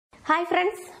Hi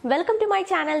friends, welcome to my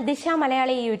channel Disha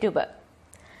Malayali YouTube.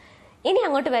 ഇനി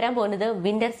അങ്ങോട്ട് വരാൻ പോകുന്നത്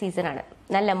വിന്റർ സീസൺ ആണ്.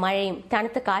 നല്ല മഴയും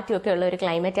തണുത്ത കാറ്റും ഒക്കെ ഉള്ള ഒരു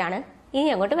ക്ലൈമറ്റ് ആണ് ഇനി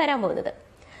അങ്ങോട്ട് വരാൻ പോകുന്നത്.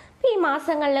 ഈ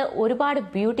മാസങ്ങളിൽ ഒരുപാട്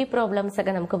ബ്യൂട്ടി പ്രോബ്ലംസ്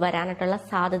ഒക്കെ നമുക്ക് വരാനായിട്ടുള്ള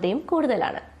സാധ്യതയും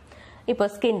കൂടുതലാണ്. ഇപ്പോൾ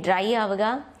സ്കിൻ ഡ്രൈ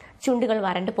ആവുക, ചുണ്ടുകൾ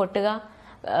വരണ്ട് പൊട്ടുക,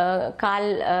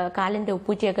 കാലിന്റെ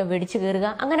ഉപ്പൂറ്റിയൊക്കെ വെടിച്ചു കീറുക,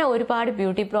 അങ്ങനെ ഒരുപാട്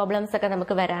ബ്യൂട്ടി പ്രോബ്ലംസ് ഒക്കെ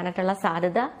നമുക്ക് വരാനായിട്ടുള്ള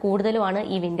സാധ്യത കൂടുതലുമാണ്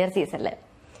ഈ വിന്റർ സീസണിൽ.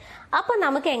 അപ്പൊ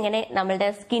നമുക്ക് എങ്ങനെ നമ്മുടെ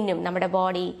സ്കിന്നും നമ്മുടെ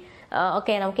ബോഡി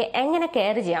ഒക്കെ നമുക്ക് എങ്ങനെ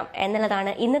കെയർ ചെയ്യാം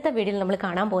എന്നുള്ളതാണ് ഇന്നത്തെ വീഡിയോയിൽ നമ്മൾ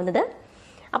കാണാൻ പോകുന്നത്.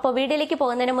 അപ്പോൾ വീഡിയോയിലേക്ക്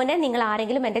പോകുന്നതിന് മുന്നേ നിങ്ങൾ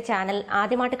ആരെങ്കിലും എന്റെ ചാനൽ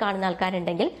ആദ്യമായിട്ട് കാണുന്ന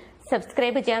ആൾക്കാരുണ്ടെങ്കിൽ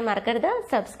സബ്സ്ക്രൈബ് ചെയ്യാൻ മറക്കരുത്.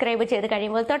 സബ്സ്ക്രൈബ് ചെയ്ത്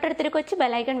കഴിയുമ്പോൾ തൊട്ടടുത്തൊരു കൊച്ചു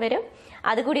ബെലൈക്കൺ വരും,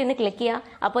 അതുകൂടി ഒന്ന് ക്ലിക്ക്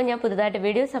ചെയ്യുക. അപ്പോൾ ഞാൻ പുതുതായിട്ട്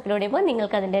വീഡിയോസ് അപ്ലോഡ് ചെയ്യുമ്പോൾ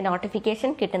നിങ്ങൾക്ക് അതിന്റെ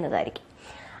നോട്ടിഫിക്കേഷൻ കിട്ടുന്നതായിരിക്കും.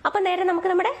 അപ്പൊ നേരെ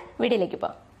നമുക്ക് നമ്മുടെ വീഡിയോയിലേക്ക്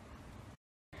പോകാം.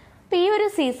 അപ്പൊ ഈ ഒരു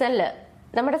സീസണിൽ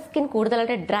നമ്മുടെ സ്കിൻ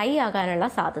കൂടുതലായിട്ട് ഡ്രൈ ആകാനുള്ള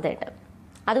സാധ്യതയുണ്ട്.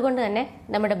 അതുകൊണ്ട് തന്നെ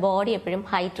നമ്മുടെ ബോഡി എപ്പോഴും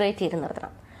ഹൈഡ്രേറ്റ് ചെയ്ത്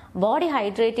നിർത്തണം. ബോഡി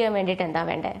ഹൈഡ്രേറ്റ് ചെയ്യാൻ വേണ്ടിയിട്ട് എന്താ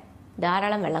വേണ്ടേ?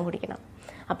 ധാരാളം വെള്ളം കുടിക്കണം.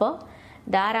 അപ്പോൾ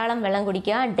ധാരാളം വെള്ളം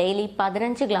കുടിക്കുക. ഡെയിലി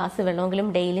 15 ഗ്ലാസ് വെള്ളമെങ്കിലും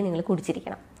ഡെയിലി നിങ്ങൾ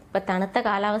കുടിച്ചിരിക്കണം. ഇപ്പം തണുത്ത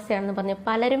കാലാവസ്ഥയാണെന്ന് പറഞ്ഞ്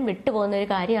പലരും വിട്ടുപോകുന്ന ഒരു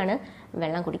കാര്യമാണ്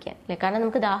വെള്ളം കുടിക്കാൻ, അല്ലേ? കാരണം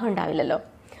നമുക്ക് ദാഹം ഉണ്ടാവില്ലല്ലോ.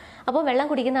 അപ്പോൾ വെള്ളം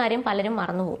കുടിക്കുന്ന കാര്യം പലരും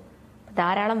മറന്നുപോകും.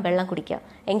 ധാരാളം വെള്ളം കുടിക്കുക,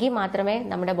 എങ്കിൽ മാത്രമേ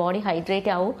നമ്മുടെ ബോഡി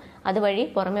ഹൈഡ്രേറ്റ് ആവൂ. അതുവഴി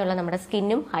പുറമേയുള്ള നമ്മുടെ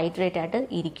സ്കിന്നും ഹൈഡ്രേറ്റ് ആയിട്ട്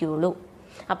ഇരിക്കുകയുള്ളൂ.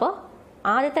 അപ്പോൾ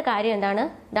ആദ്യത്തെ കാര്യം എന്താണ്?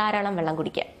 ധാരാളം വെള്ളം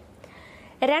കുടിക്കുക.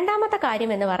 രണ്ടാമത്തെ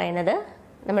കാര്യം എന്ന് പറയുന്നത്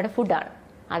നമ്മുടെ ഫുഡാണ്.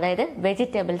 അതായത്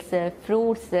vegetables,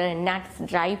 fruits, nuts,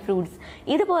 dry fruits,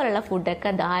 ഇതുപോലുള്ള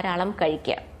ഫുഡൊക്കെ ധാരാളം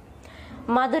കഴിക്കുക.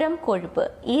 മധുരം, കൊഴുപ്പ്,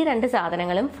 ഈ 2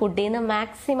 സാധനങ്ങളും ഫുഡിൽ നിന്ന്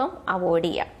മാക്സിമം അവോയ്ഡ്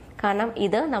ചെയ്യുക. കാരണം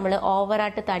ഇത് നമ്മൾ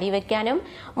ഓവറായിട്ട് തടി വെക്കാനും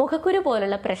മുഖക്കുരു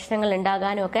പോലുള്ള പ്രശ്നങ്ങൾ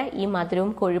ഉണ്ടാകാനും ഒക്കെ ഈ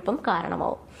മധുരവും കൊഴുപ്പും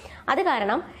കാരണമാവും. അത്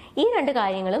കാരണം ഈ 2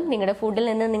 കാര്യങ്ങളും നിങ്ങളുടെ ഫുഡിൽ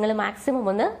നിന്ന് നിങ്ങൾ മാക്സിമം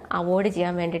ഒന്ന് അവോയ്ഡ്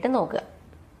ചെയ്യാൻ വേണ്ടിയിട്ട് നോക്കുക.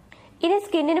 ഇനി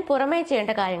സ്കിന്നിന് പുറമേ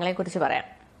ചെയ്യേണ്ട കാര്യങ്ങളെ കുറിച്ച് പറയാം.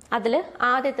 അതിൽ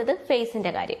ആദ്യത്തേത്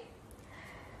ഫേസിന്റെ കാര്യം.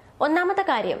 ഒന്നാമത്തെ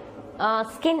കാര്യം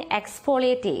സ്കിൻ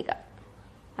എക്സ്ഫോളിയേറ്റ് ചെയ്യുക.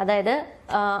 അതായത്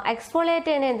എക്സ്ഫോളിയേറ്റ്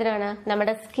ചെയ്യുന്നത് എന്തിനാണ്?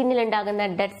 നമ്മുടെ സ്കിന്നിൽ ഉണ്ടാകുന്ന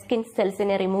ഡെഡ് സ്കിൻ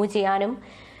സെൽസിനെ റിമൂവ് ചെയ്യാനും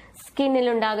സ്കിന്നിൽ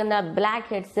ഉണ്ടാകുന്ന ബ്ലാക്ക്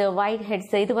ഹെഡ്സ്, വൈറ്റ്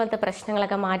ഹെഡ്സ്, ഇതുപോലത്തെ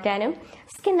പ്രശ്നങ്ങളൊക്കെ മാറ്റാനും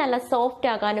സ്കിൻ നല്ല സോഫ്റ്റ്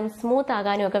ആകാനും സ്മൂത്ത്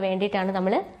ആകാനും ഒക്കെ വേണ്ടിയിട്ടാണ്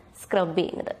നമ്മൾ സ്ക്രബ്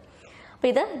ചെയ്യുന്നത്. അപ്പൊ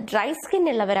ഇത് ഡ്രൈ സ്കിൻ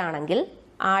ഉള്ളവരാണെങ്കിൽ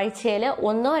ആഴ്ചയിൽ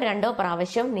 1-2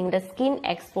 പ്രാവശ്യം നിങ്ങളുടെ സ്കിൻ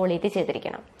എക്സ്ഫോളിയേറ്റ്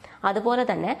ചെയ്തിരിക്കണം. അതുപോലെ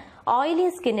തന്നെ ഓയിലി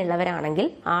സ്കിൻ ഉള്ളവരാണെങ്കിൽ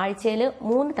ആഴ്ചയിൽ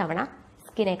 3 തവണ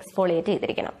സ്കിൻ എക്സ്ഫോളിയേറ്റ്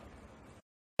ചെയ്തിരിക്കണം.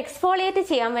 എക്സ്ഫോളിയേറ്റ്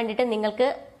ചെയ്യാൻ വേണ്ടിയിട്ട് നിങ്ങൾക്ക്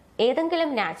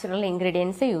ഏതെങ്കിലും നാച്ചുറൽ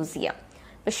ഇൻഗ്രീഡിയൻസ് യൂസ് ചെയ്യാം.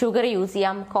 ഷുഗർ യൂസ്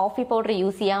ചെയ്യാം, കോഫി പൗഡർ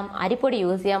യൂസ് ചെയ്യാം, അരിപ്പൊടി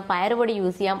യൂസ് ചെയ്യാം, പയറുപൊടി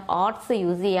യൂസ് ചെയ്യാം, ഓട്സ്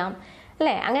യൂസ് ചെയ്യാം,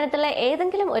 അല്ലേ? അങ്ങനത്തുള്ള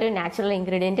ഏതെങ്കിലും ഒരു നാച്ചുറൽ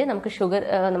ഇൻഗ്രീഡിയന്റ്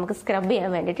നമുക്ക് സ്ക്രബ് ചെയ്യാൻ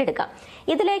വേണ്ടിയിട്ട് എടുക്കാം.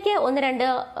 ഇതിലേക്ക് 1-2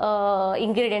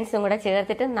 ഇൻഗ്രീഡിയൻസും കൂടെ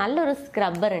ചേർത്തിട്ട് നല്ലൊരു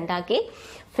സ്ക്രബ്ബർ ഉണ്ടാക്കി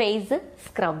ഫേസ്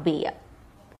സ്ക്രബ് ചെയ്യുക.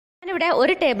 ഞാനിവിടെ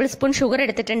 1 ടേബിൾ സ്പൂൺ ഷുഗർ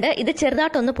എടുത്തിട്ടുണ്ട്. ഇത്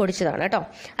ചെറുതായിട്ടൊന്ന് പൊടിച്ചതാണ് കേട്ടോ.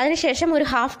 അതിനുശേഷം ഒരു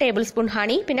 1/2 ടേബിൾ സ്പൂൺ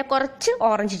ഹണി, പിന്നെ കുറച്ച്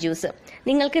ഓറഞ്ച് ജ്യൂസ്.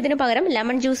 നിങ്ങൾക്ക് ഇതിന് പകരം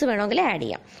ലെമൺ ജ്യൂസ് വേണമെങ്കിൽ ആഡ്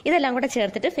ചെയ്യാം. ഇതെല്ലാം കൂടെ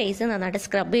ചേർത്തിട്ട് ഫേസ് നന്നായിട്ട്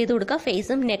സ്ക്രബ് ചെയ്ത് കൊടുക്കുക.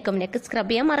 ഫേസും നെക്ക് സ്ക്രബ്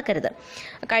ചെയ്യാൻ മറക്കരുത്.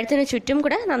 കഴുത്തിന് ചുറ്റും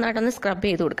കൂടെ നന്നായിട്ടൊന്ന് സ്ക്രബ്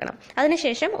ചെയ്ത് കൊടുക്കണം.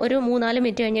 അതിനുശേഷം ഒരു 3-4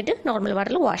 മിനിറ്റ് കഴിഞ്ഞിട്ട് നോർമൽ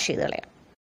വാട്ടറിൽ വാഷ് ചെയ്ത് കളയാം.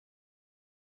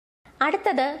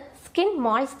 അടുത്തത് സ്കിൻ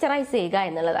മോയ്സ്ചറൈസ് ചെയ്യുക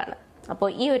എന്നുള്ളതാണ്. അപ്പോൾ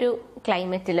ഈ ഒരു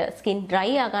ക്ലൈമറ്റിൽ സ്കിൻ ഡ്രൈ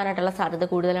ആകാനായിട്ടുള്ള സാധ്യത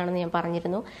കൂടുതലാണെന്ന് ഞാൻ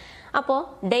പറഞ്ഞിരുന്നു. അപ്പോൾ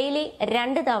ഡെയിലി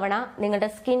 2 തവണ നിങ്ങളുടെ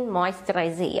സ്കിൻ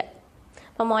മോയ്സ്ചറൈസ് ചെയ്യുക.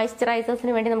 അപ്പോൾ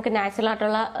മോയ്സ്ചറൈസേഴ്സിന് വേണ്ടി നമുക്ക് നാച്ചുറൽ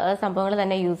ആയിട്ടുള്ള സംഭവങ്ങൾ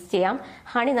തന്നെ യൂസ് ചെയ്യാം.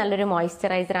 ഹണി നല്ലൊരു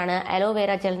മോയ്സ്ചറൈസറാണ്,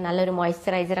 അലോവേര ജെൽ നല്ലൊരു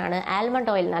മോയ്സ്ചറൈസറാണ്,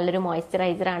 ആൽമണ്ട് ഓയിൽ നല്ലൊരു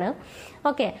മോയ്സ്ചറൈസറാണ്.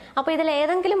 ഓക്കെ, അപ്പോൾ ഇതിൽ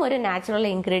ഏതെങ്കിലും ഒരു നാച്ചുറൽ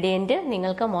ഇൻഗ്രീഡിയന്റ്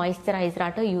നിങ്ങൾക്ക്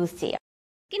മോയ്സ്ചറൈസറായിട്ട് യൂസ് ചെയ്യാം.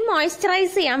 സ്കിൻ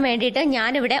മോയ്സ്ചറൈസ് ചെയ്യാൻ വേണ്ടിയിട്ട്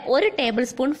ഞാനിവിടെ 1 table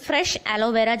spoon fresh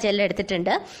aloe vera gel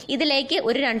എടുത്തിട്ടുണ്ട്. ഇതിലേക്ക്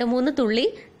ഒരു 2-3 തുള്ളി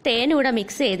തേനൂടെ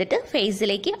മിക്സ് ചെയ്തിട്ട്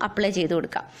ഫേസിലേക്ക് അപ്ലൈ ചെയ്ത്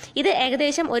കൊടുക്കാം. ഇത്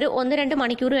ഏകദേശം ഒരു 1-2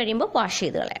 മണിക്കൂർ കഴിയുമ്പോൾ വാഷ്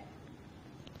ചെയ്ത് കളയാം.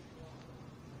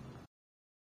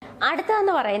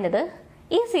 അടുത്തതെന്ന് പറയുന്നത്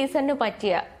ഈ സീസണിന്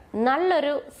പറ്റിയ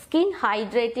നല്ലൊരു skin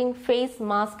hydrating face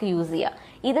mask use ചെയ്യുക.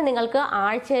 ഇത് നിങ്ങൾക്ക്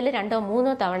ആഴ്ചയിൽ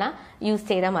 2-3 തവണ യൂസ്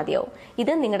ചെയ്താൽ മതിയാവും.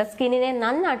 ഇത് നിങ്ങളുടെ സ്കിന്നിനെ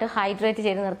നന്നായിട്ട് ഹൈഡ്രേറ്റ്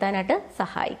ചെയ്ത് നിർത്താനായിട്ട്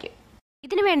സഹായിക്കും.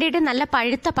 ഇതിന് വേണ്ടിയിട്ട് നല്ല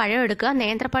പഴുത്ത പഴം എടുക്കുക.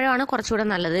 നേന്ത്രപ്പഴമാണ് കുറച്ചുകൂടെ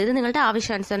നല്ലത്. ഇത് നിങ്ങളുടെ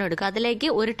ആവശ്യാനുസരണം എടുക്കുക. അതിലേക്ക്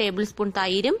 1 ടേബിൾ സ്പൂൺ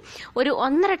തൈരും ഒരു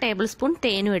 1.5 ടേബിൾ സ്പൂൺ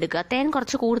തേനും എടുക്കുക. തേൻ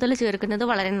കുറച്ച് കൂടുതൽ ചേർക്കുന്നത്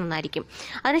വളരെ നന്നായിരിക്കും.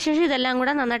 അതിനുശേഷം ഇതെല്ലാം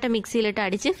കൂടെ നന്നായിട്ട് മിക്സിയിലിട്ട്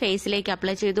അടിച്ച് ഫേസിലേക്ക്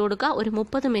അപ്ലൈ ചെയ്ത് കൊടുക്കുക. ഒരു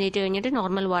 30 മിനിറ്റ് കഴിഞ്ഞിട്ട്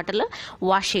നോർമൽ വാട്ടറിൽ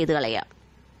വാഷ് ചെയ്ത് കളയുക.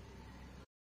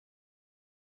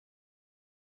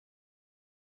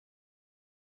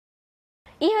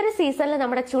 ഈ ഒരു സീസണിൽ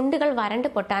നമ്മുടെ ചുണ്ടുകൾ വരണ്ട്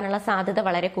പൊട്ടാനുള്ള സാധ്യത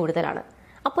വളരെ കൂടുതലാണ്.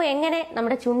 അപ്പോൾ എങ്ങനെ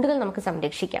നമ്മുടെ ചുണ്ടുകൾ നമുക്ക്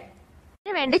സംരക്ഷിക്കാം?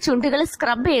 ഇതിനു വേണ്ടി ചുണ്ടുകൾ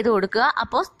സ്ക്രബ് ചെയ്ത് കൊടുക്കുക.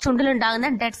 അപ്പോൾ ചുണ്ടിലുണ്ടാകുന്ന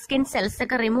ഡെഡ് സ്കിൻ സെൽസ്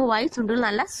ഒക്കെ റിമൂവ് ആയി ചുണ്ടുകൾ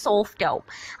നല്ല സോഫ്റ്റ് ആവും.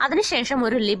 അതിനുശേഷം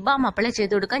ഒരു ലിപ് ബാം അപ്ലൈ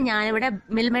ചെയ്ത് കൊടുക്കുക. ഞാനിവിടെ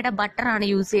മിൽമയുടെ ബട്ടർ ആണ്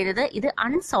യൂസ് ചെയ്തത്. ഇത്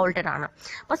അൺസോൾട്ടഡ് ആണ്.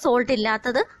 അപ്പോൾ സോൾട്ട്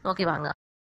ഇല്ലാത്തത് നോക്കി വാങ്ങുക.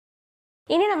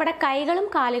 ഇനി നമ്മുടെ കൈകളും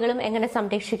കാലുകളും എങ്ങനെ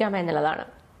സംരക്ഷിക്കാം എന്നുള്ളതാണ്.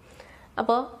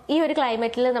 അപ്പോൾ ഈ ഒരു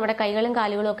ക്ലൈമറ്റിൽ നമ്മുടെ കൈകളും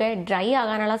കാലുകളും ഒക്കെ ഡ്രൈ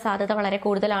ആകാനുള്ള സാധ്യത വളരെ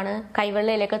കൂടുതലാണ്.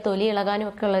 കൈവെള്ളയിലൊക്കെ തൊലി ഇളകാനും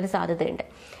ഒക്കെ ഉള്ളൊരു സാധ്യതയുണ്ട്.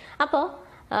 അപ്പോൾ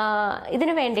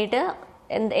ഇതിനു വേണ്ടിയിട്ട്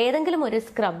ഏതെങ്കിലും ഒരു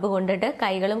സ്ക്രബ് കൊണ്ടിട്ട്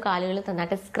കൈകളും കാലുകളും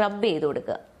നന്നായിട്ട് സ്ക്രബ് ചെയ്ത്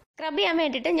കൊടുക്കുക. സ്ക്രബ് ചെയ്യാൻ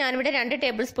വേണ്ടിയിട്ട് ഞാനിവിടെ 2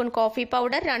 table spoon coffee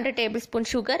powder, 2 table spoon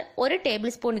sugar, 1 table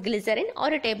spoon glycerin,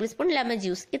 1 table spoon lemon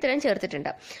juice ഇത്രയും ചേർത്തിട്ടുണ്ട്.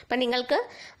 അപ്പം നിങ്ങൾക്ക്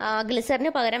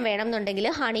ഗ്ലിസറിന് പകരം വേണമെന്നുണ്ടെങ്കിൽ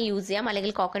ഹണി യൂസ് ചെയ്യാം,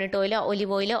 അല്ലെങ്കിൽ കോക്കനട്ട് ഓയിലോ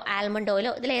ഒലിവ് ഓയിലോ ആൽമണ്ട്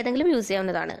ഓയിലോ ഇതിൽ ഏതെങ്കിലും യൂസ്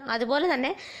ചെയ്യാവുന്നതാണ്. അതുപോലെ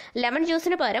തന്നെ ലെമൺ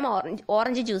ജ്യൂസിന് പകരം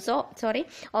ഓറഞ്ച്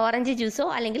ജ്യൂസോ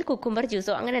അല്ലെങ്കിൽ കുക്കുംബർ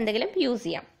ജ്യൂസോ അങ്ങനെ എന്തെങ്കിലും യൂസ്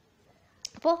ചെയ്യാം.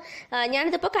 അപ്പോൾ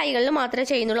ഞാനിതിപ്പോൾ കൈകളിൽ മാത്രമേ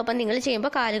ചെയ്യുന്നുള്ളൂ. അപ്പം നിങ്ങൾ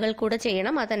ചെയ്യുമ്പോൾ കാലുകൾ കൂടെ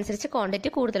ചെയ്യണം. അതനുസരിച്ച് ക്വാണ്ടിറ്റി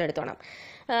കൂടുതലെടുത്തോണം.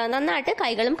 നന്നായിട്ട്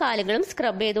കൈകളും കാലുകളും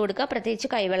സ്ക്രബ് ചെയ്ത് കൊടുക്കുക. പ്രത്യേകിച്ച്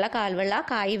കൈവെള്ള, കാൽവെള്ള,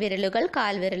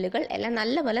 കാൽവിരലുകൾ എല്ലാം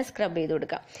നല്ലപോലെ സ്ക്രബ് ചെയ്ത്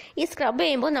കൊടുക്കുക. ഈ സ്ക്രബ്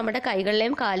ചെയ്യുമ്പോൾ നമ്മുടെ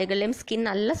കൈകളിലെയും കാലുകളിലെയും സ്കിൻ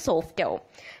നല്ല സോഫ്റ്റ് ആവും.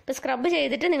 അപ്പോൾ സ്ക്രബ്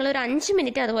ചെയ്തിട്ട് നിങ്ങൾ ഒരു 5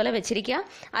 മിനിറ്റ് അതുപോലെ വെച്ചിരിക്കുക.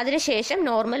 അതിനുശേഷം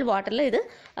നോർമൽ വാട്ടറിൽ ഇത്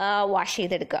വാഷ്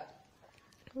ചെയ്തെടുക്കുക.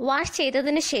 വാഷ്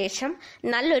ചെയ്തതിന് ശേഷം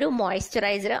നല്ലൊരു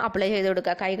മോയ്സ്ചറൈസർ അപ്ലൈ ചെയ്ത്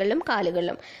കൊടുക്കുക കൈകളിലും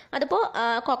കാലുകളിലും. അതിപ്പോൾ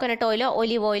കോക്കനട്ട് ഓയിലോ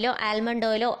ഒലിവ് ഓയിലോ ആൽമണ്ട്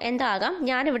ഓയിലോ എന്താകാം.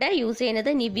 ഞാനിവിടെ യൂസ് ചെയ്യുന്നത്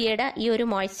നിവിയയുടെ ഈ ഒരു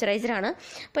മോയ്സ്ചറൈസറാണ്.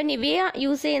 അപ്പോൾ നിവിയ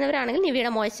യൂസ് ചെയ്യുന്നവരാണെങ്കിൽ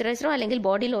നിവിയയുടെ മോയ്സ്ചറൈസറോ അല്ലെങ്കിൽ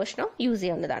ബോഡി ലോഷനോ യൂസ്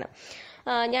ചെയ്യാവുന്നതാണ്.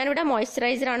 ഞാനിവിടെ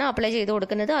മോയ്സ്ചറൈസറാണ് അപ്ലൈ ചെയ്ത്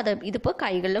കൊടുക്കുന്നത്. ഇതിപ്പോൾ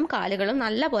കൈകളിലും കാലുകളിലും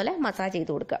നല്ലപോലെ മസാജ്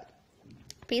ചെയ്ത് കൊടുക്കുക.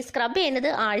 ഈ സ്ക്രബ് ചെയ്യുന്നത്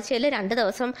ആഴ്ചയിൽ 2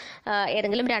 ദിവസം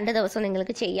ഏതെങ്കിലും 2 ദിവസം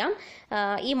നിങ്ങൾക്ക് ചെയ്യാം.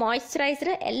 ഈ മോയ്സ്ചറൈസർ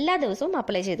എല്ലാ ദിവസവും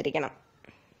അപ്ലൈ ചെയ്തിരിക്കണം.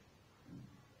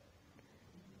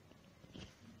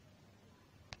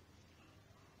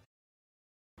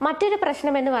 മറ്റൊരു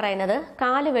പ്രശ്നം എന്ന് പറയുന്നത്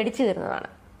കാല് വെടിച്ചു കീറുന്നതാണ്.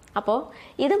 അപ്പോൾ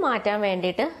ഇത് മാറ്റാൻ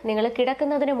വേണ്ടിയിട്ട് നിങ്ങൾ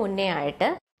കിടക്കുന്നതിന് മുന്നേ ആയിട്ട്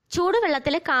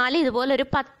ചൂടുവെള്ളത്തിൽ കാല് ഇതുപോലെ ഒരു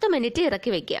 10 മിനിറ്റ്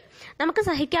ഇറക്കി വെക്കുക. നമുക്ക്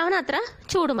സഹിക്കാവുന്ന അത്ര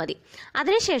ചൂട് മതി.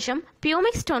 അതിനുശേഷം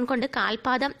പ്യൂമിക് സ്റ്റോൺ കൊണ്ട്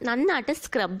കാൽപാദം നന്നായിട്ട്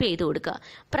സ്ക്രബ് ചെയ്ത് കൊടുക്കുക.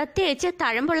 പ്രത്യേകിച്ച്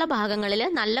തഴമ്പുള്ള ഭാഗങ്ങളിൽ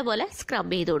നല്ലപോലെ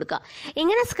സ്ക്രബ് ചെയ്ത് കൊടുക്കുക.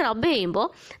 ഇങ്ങനെ സ്ക്രബ് ചെയ്യുമ്പോൾ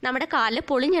നമ്മുടെ കാല്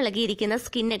പൊളിഞ്ഞിളകിയിരിക്കുന്ന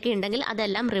സ്കിന്നൊക്കെ ഉണ്ടെങ്കിൽ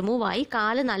അതെല്ലാം റിമൂവ് ആയി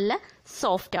കാല് നല്ല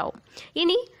സോഫ്റ്റ് ആവും.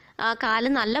 ഇനി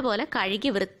കാല് നല്ലപോലെ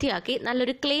കഴുകി വൃത്തിയാക്കി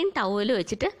നല്ലൊരു ക്ലീൻ ടവൽ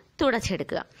വെച്ചിട്ട്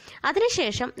തുടച്ചെടുക്കുക.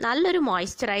 അതിനുശേഷം നല്ലൊരു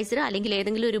മോയ്സ്ചറൈസർ അല്ലെങ്കിൽ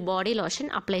ഏതെങ്കിലും ഒരു ബോഡി ലോഷൻ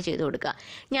അപ്ലൈ ചെയ്ത് കൊടുക്കുക.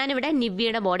 ഞാനിവിടെ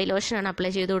നിവ്യയുടെ ബോഡി ലോഷനാണ്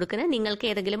അപ്ലൈ ചെയ്ത് കൊടുക്കുന്നത്. നിങ്ങൾക്ക്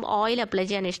ഏതെങ്കിലും ഓയിൽ അപ്ലൈ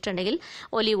ചെയ്യാൻ ഇഷ്ടമുണ്ടെങ്കിൽ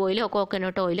ഒലിവ് ഓയിലോ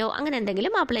കോക്കനട്ട് ഓയിലോ അങ്ങനെ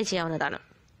എന്തെങ്കിലും അപ്ലൈ ചെയ്യാവുന്നതാണ്.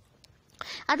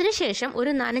 അതിനുശേഷം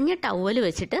ഒരു നനഞ്ഞ ടവൽ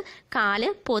വെച്ചിട്ട് കാല്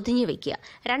പൊതിഞ്ഞു വെക്കുക.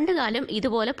 2 കാലും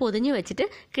ഇതുപോലെ പൊതിഞ്ഞു വെച്ചിട്ട്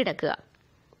കിടക്കുക.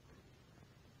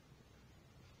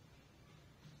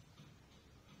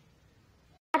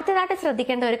 അടുത്തതായിട്ട്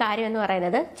ശ്രദ്ധിക്കേണ്ട ഒരു കാര്യം എന്ന്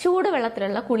പറയുന്നത്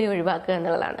ചൂടുവെള്ളത്തിലുള്ള കുളി ഒഴിവാക്കുക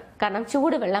എന്നുള്ളതാണ്. കാരണം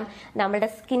ചൂടുവെള്ളം നമ്മുടെ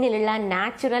സ്കിന്നിലുള്ള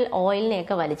നാച്ചുറൽ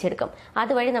ഓയിലിനെയൊക്കെ വലിച്ചെടുക്കും.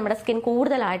 അതുവഴി നമ്മുടെ സ്കിൻ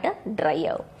കൂടുതലായിട്ട് ഡ്രൈ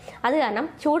ആവും. അത് കാരണം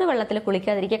ചൂടുവെള്ളത്തിൽ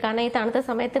കുളിക്കാതിരിക്കുക. കാരണം ഈ തണുത്ത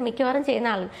സമയത്ത്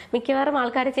മിക്കവാറും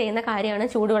ആൾക്കാർ ചെയ്യുന്ന കാര്യമാണ്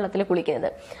ചൂടുവെള്ളത്തിൽ കുളിക്കുന്നത്.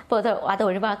 അപ്പോൾ അത്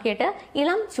ഒഴിവാക്കിയിട്ട്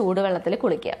ഇളം ചൂടുവെള്ളത്തിൽ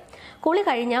കുളിക്കുക. കുളി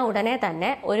കഴിഞ്ഞാൽ ഉടനെ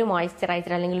തന്നെ ഒരു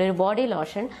മോയ്സ്ചറൈസർ അല്ലെങ്കിൽ ഒരു ബോഡി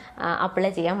ലോഷൻ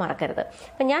അപ്ലൈ ചെയ്യാൻ മറക്കരുത്.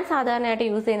 അപ്പം ഞാൻ സാധാരണയായിട്ട്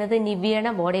യൂസ് ചെയ്യുന്നത്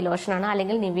നിവിയയുടെ ബോഡി ലോഷനാണ്,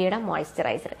 അല്ലെങ്കിൽ നിവിയയുടെ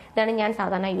മോയ്സ്ചറൈസർ. ഇതാണ് ഞാൻ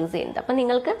സാധാരണ യൂസ് ചെയ്യുന്നത്. അപ്പം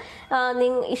നിങ്ങൾക്ക്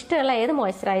ഇഷ്ടമുള്ള ഏത്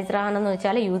മോയ്സ്ചറൈസർ ആണെന്ന്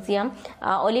വെച്ചാൽ യൂസ് ചെയ്യാം.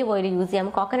 ഒലിവ് ഓയിൽ യൂസ് ചെയ്യാം,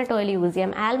 കോക്കനട്ട് ഓയിൽ യൂസ്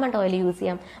ചെയ്യാം, ആൽമണ്ട് ഓയിൽ യൂസ്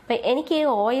ചെയ്യാം. അപ്പം എനിക്ക് ഈ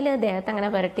ഓയിൽ ദേഹത്ത് അങ്ങനെ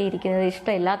പുരട്ടിയിരിക്കുന്നത്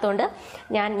ഇഷ്ടമില്ലാത്തതുകൊണ്ട്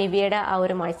ഞാൻ നിവിയയുടെ ആ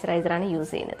ഒരു മോയ്സ്ചറൈസറാണ്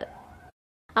യൂസ് ചെയ്യുന്നത്.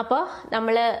 അപ്പോൾ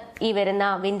നമ്മൾ ഈ വരുന്ന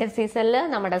വിന്റർ സീസണിൽ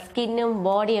നമ്മുടെ സ്കിന്നും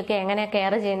ബോഡിയൊക്കെ എങ്ങനെ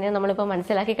കെയർ ചെയ്യുന്നത് നമ്മളിപ്പോൾ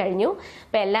മനസ്സിലാക്കി കഴിഞ്ഞു.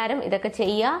 അപ്പോൾ എല്ലാവരും ഇതൊക്കെ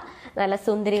ചെയ്യുക. നല്ല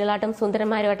സുന്ദരികളായിട്ടും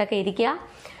സുന്ദരന്മാരുമായിട്ടൊക്കെ ഇരിക്കുക.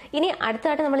 ഇനി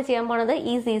അടുത്തായിട്ട് നമ്മൾ ചെയ്യാൻ പോണത്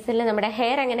ഈ സീസണിൽ നമ്മുടെ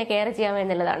ഹെയർ എങ്ങനെ കെയർ ചെയ്യാം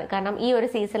എന്നുള്ളതാണ്. കാരണം ഈ ഒരു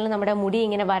സീസണിൽ നമ്മുടെ മുടി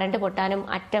ഇങ്ങനെ വരണ്ട് പൊട്ടാനും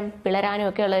അറ്റം പിളരാനും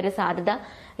ഒക്കെ ഉള്ള ഒരു സാധ്യത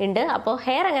ഉണ്ട്. അപ്പോൾ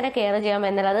ഹെയർ എങ്ങനെ കെയർ ചെയ്യാം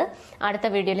എന്നുള്ളത് അടുത്ത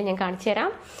വീഡിയോയിൽ ഞാൻ കാണിച്ചു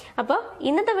തരാം. അപ്പോൾ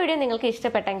ഇന്നത്തെ വീഡിയോ നിങ്ങൾക്ക്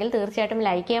ഇഷ്ടപ്പെട്ടെങ്കിൽ തീർച്ചയായിട്ടും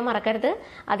ലൈക്ക് ചെയ്യാൻ മറക്കരുത്.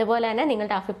 അതുപോലെ തന്നെ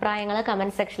നിങ്ങളുടെ അഭിപ്രായങ്ങൾ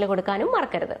കമന്റ് സെക്ഷനിൽ കൊടുക്കാനും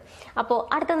മറക്കരുത്. അപ്പോൾ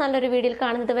അടുത്ത നല്ലൊരു വീഡിയോയിൽ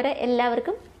കാണുന്നത് വരെ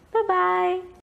എല്ലാവർക്കും ബൈ.